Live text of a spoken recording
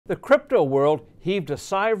The crypto world heaved a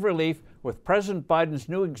sigh of relief with President Biden's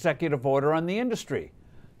new executive order on the industry.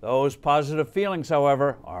 Those positive feelings,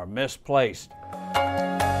 however, are misplaced.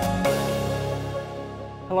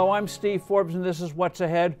 Hello, I'm Steve Forbes, and this is What's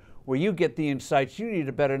Ahead, where you get the insights you need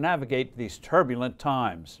to better navigate these turbulent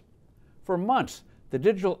times. For months, the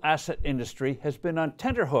digital asset industry has been on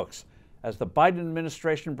tenterhooks as the Biden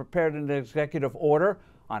administration prepared an executive order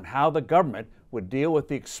on how the government would deal with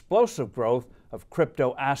the explosive growth of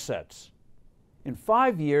crypto assets. In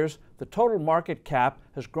 5 years, the total market cap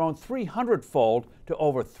has grown 300-fold to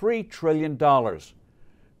over $3 trillion.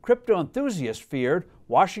 Crypto enthusiasts feared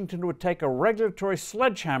Washington would take a regulatory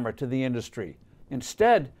sledgehammer to the industry.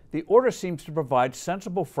 Instead, the order seems to provide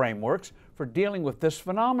sensible frameworks for dealing with this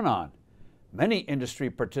phenomenon. Many industry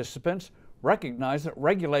participants recognize that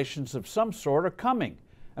regulations of some sort are coming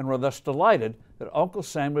and were thus delighted that Uncle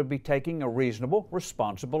Sam would be taking a reasonable,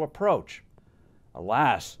 responsible approach.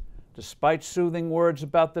 Alas, despite soothing words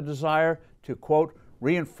about the desire to, quote,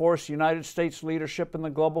 reinforce United States leadership in the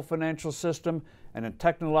global financial system and in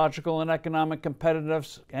technological and economic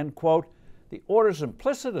competitiveness, end quote, the order's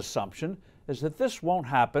implicit assumption is that this won't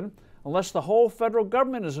happen unless the whole federal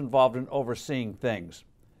government is involved in overseeing things.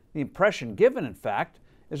 The impression given, in fact,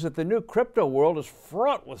 is that the new crypto world is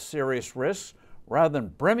fraught with serious risks rather than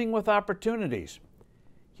brimming with opportunities.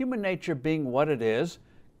 Human nature being what it is,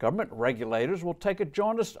 government regulators will take a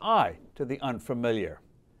jaundiced eye to the unfamiliar.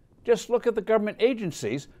 Just look at the government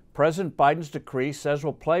agencies President Biden's decree says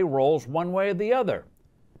will play roles one way or the other.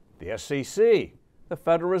 The SEC, the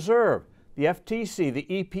Federal Reserve, the FTC, the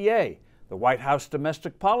EPA, the White House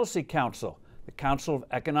Domestic Policy Council, the Council of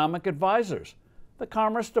Economic Advisors, the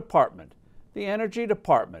Commerce Department, the Energy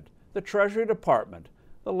Department, the Treasury Department,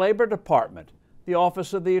 the Labor Department, the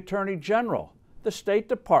Office of the Attorney General, the State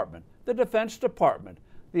Department, the Defense Department,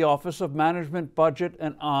 the Office of Management Budget,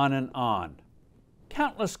 and on and on.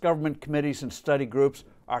 Countless government committees and study groups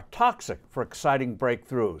are toxic for exciting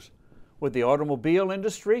breakthroughs. Would the automobile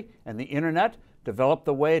industry and the internet develop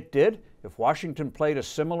the way it did if Washington played a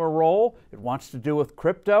similar role it wants to do with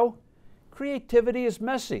crypto? Creativity is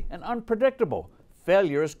messy and unpredictable.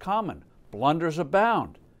 Failure is common. Blunders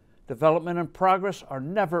abound. Development and progress are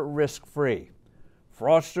never risk-free.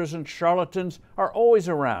 Fraudsters and charlatans are always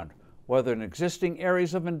around, whether in existing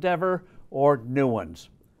areas of endeavor or new ones.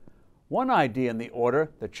 One idea in the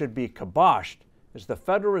order that should be kiboshed is the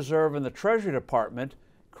Federal Reserve and the Treasury Department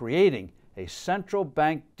creating a central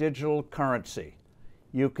bank digital currency.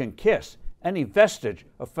 You can kiss any vestige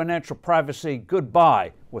of financial privacy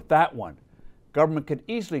goodbye with that one. Government could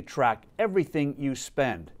easily track everything you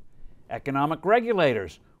spend. Economic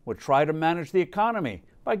regulators would try to manage the economy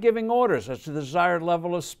by giving orders as to the desired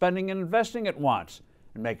level of spending and investing it wants,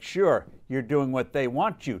 and make sure you're doing what they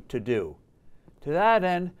want you to do. To that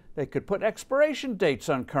end, they could put expiration dates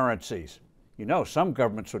on currencies. You know, some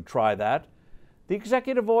governments would try that. The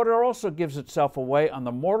executive order also gives itself away on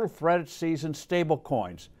the mortal threat it sees in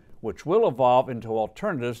stablecoins, which will evolve into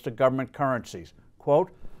alternatives to government currencies.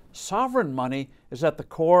 Quote, sovereign money is at the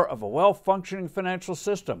core of a well-functioning financial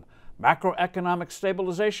system, macroeconomic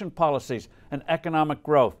stabilization policies, and economic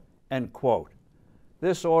growth, end quote.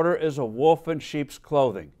 This order is a wolf in sheep's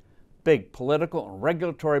clothing. Big political and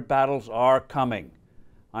regulatory battles are coming.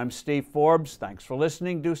 I'm Steve Forbes. Thanks for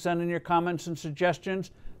listening. Do send in your comments and suggestions.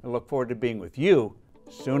 I look forward to being with you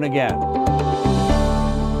soon again.